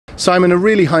Simon, a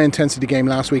really high intensity game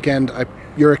last weekend.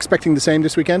 You're expecting the same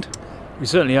this weekend? We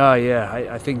certainly are, yeah.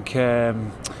 I think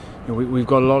we've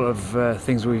got a lot of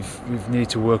things we've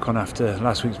needed to work on after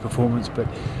last week's performance, but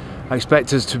I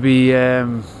expect us to be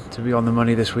on the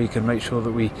money this week and make sure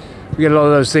that we get a lot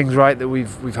of those things right that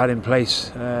we've had in place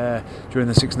during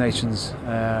the Six Nations.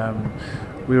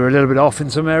 We were a little bit off in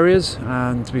some areas,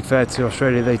 and to be fair to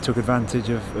Australia, they took advantage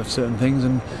of certain things,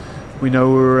 and we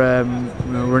know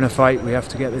we're in a fight. We have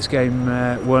to get this game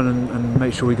won and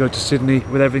make sure we go to Sydney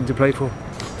with everything to play for.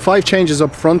 5 changes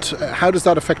up front. How does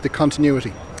that affect the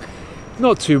continuity?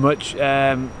 Not too much.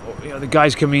 The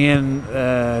guys coming in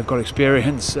got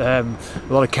experience. A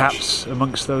lot of caps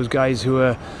amongst those guys who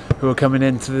are coming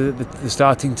into the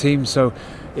starting team. So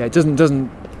yeah, it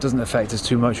doesn't affect us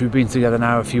too much. We've been together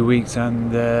now a few weeks,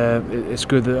 and it's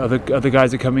good that other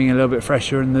guys are coming in a little bit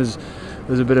fresher, and there's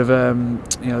a bit of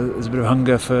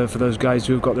hunger for those guys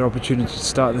who have got their opportunity to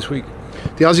start this week.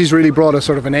 The Aussies really brought us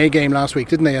sort of an A game last week,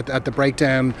 didn't they? At the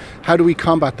breakdown, how do we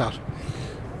combat that?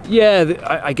 Yeah,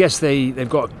 I guess they've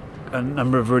got a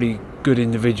number of really good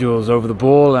individuals over the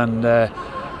ball, and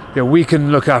we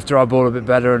can look after our ball a bit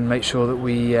better and make sure that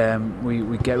we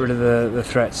get rid of the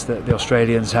threats that the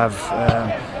Australians have.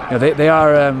 They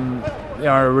are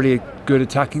a really good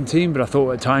attacking team, but I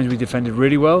thought at times we defended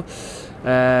really well.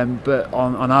 But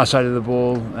on our side of the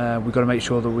ball, we've got to make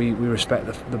sure that we respect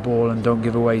the ball and don't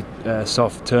give away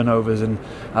soft turnovers and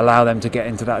allow them to get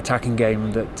into that attacking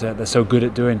game that they're so good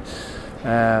at doing.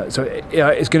 So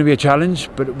it's going to be a challenge,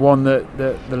 but one that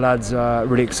the lads are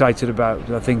really excited about.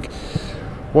 I think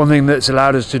one thing that's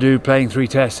allowed us to do playing 3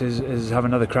 tests is have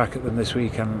another crack at them this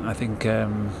week, and I think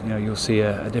you'll see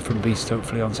a different beast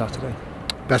hopefully on Saturday.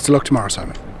 Best of luck tomorrow,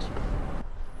 Simon.